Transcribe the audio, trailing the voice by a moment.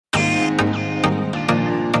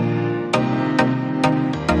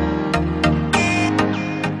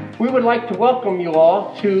would like to welcome you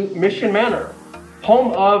all to Mission Manor,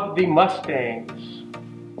 home of the Mustangs.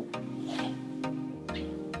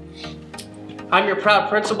 I'm your proud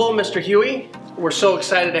principal, Mr. Huey. We're so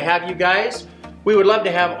excited to have you guys. We would love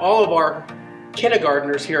to have all of our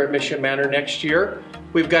kindergartners here at Mission Manor next year.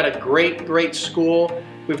 We've got a great school.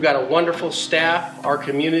 We've got a wonderful staff. Our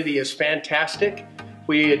community is fantastic.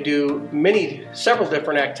 We do several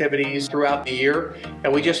different activities throughout the year,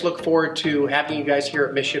 and we just look forward to having you guys here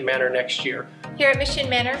at Mission Manor next year. Here at Mission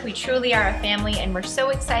Manor, we truly are a family, and we're so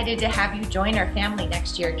excited to have you join our family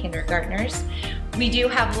next year, kindergartners. We do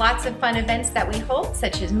have lots of fun events that we hold,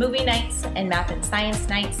 such as movie nights and math and science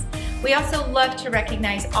nights. We also love to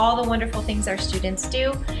recognize all the wonderful things our students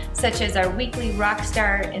do, such as our weekly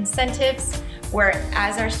Rockstar incentives, where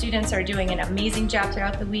as our students are doing an amazing job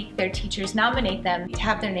throughout the week, their teachers nominate them to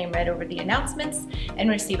have their name read over the announcements and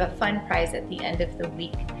receive a fun prize at the end of the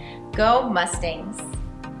week. Go Mustangs!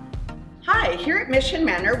 Hi, here at Mission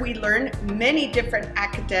Manor, we learn many different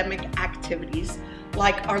academic activities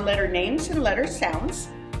like our letter names and letter sounds.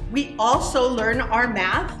 We also learn our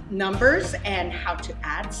math, numbers, and how to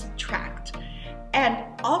add, subtract. And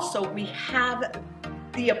also we have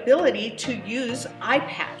the ability to use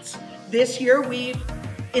iPads. This year we've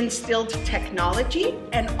instilled technology,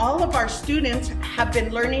 and all of our students have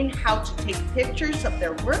been learning how to take pictures of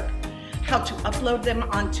their work, how to upload them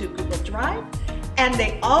onto Google Drive, and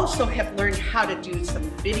they also have learned how to do some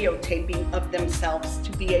videotaping of themselves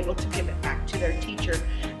to be able to give it back to their teacher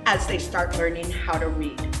as they start learning how to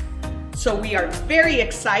read. So we are very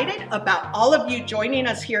excited about all of you joining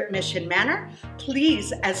us here at Mission Manor.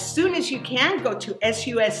 Please, as soon as you can, go to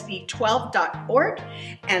susd12.org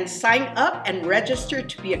and sign up and register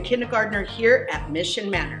to be a kindergartner here at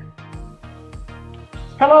Mission Manor.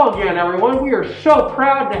 Hello again, everyone. We are so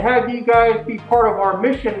proud to have you guys be part of our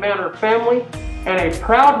Mission Manor family and a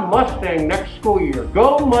proud Mustang next school year.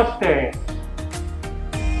 Go Mustangs!